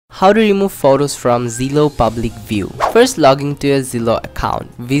How to remove photos from Zillow public view. First, log into your Zillow account.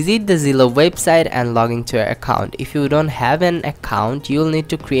 Visit the Zillow website and log into your account. If you don't have an account, you'll need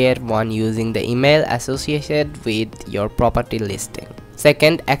to create one using the email associated with your property listing.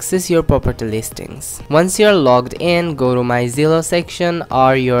 Second, access your property listings. Once you're logged in, go to My Zillow section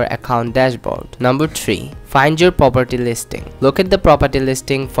or your account dashboard. Number 3. Find your property listing. Locate the property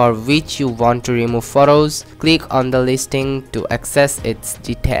listing for which you want to remove photos. Click on the listing to access its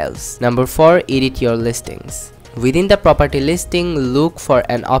details. Number 4. Edit your listings. Within the property listing, look for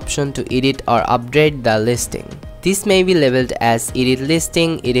an option to edit or update the listing. This may be labeled as edit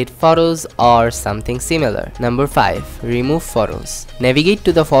listing, edit photos, or something similar. Number 5. Remove photos. Navigate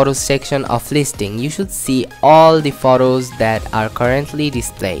to the photos section of listing. You should see all the photos that are currently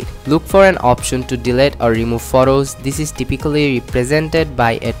displayed. Look for an option to delete or remove photos. This is typically represented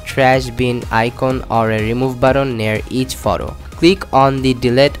by a trash bin icon or a remove button near each photo. Click on the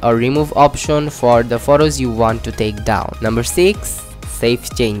delete or remove option for the photos you want to take down. Number 6.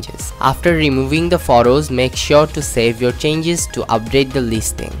 Save changes. After removing the photos, make sure to save your changes to update the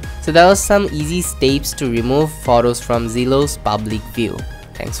listing. So that was some easy steps to remove photos from Zillow's public view.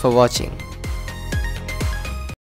 Thanks for watching.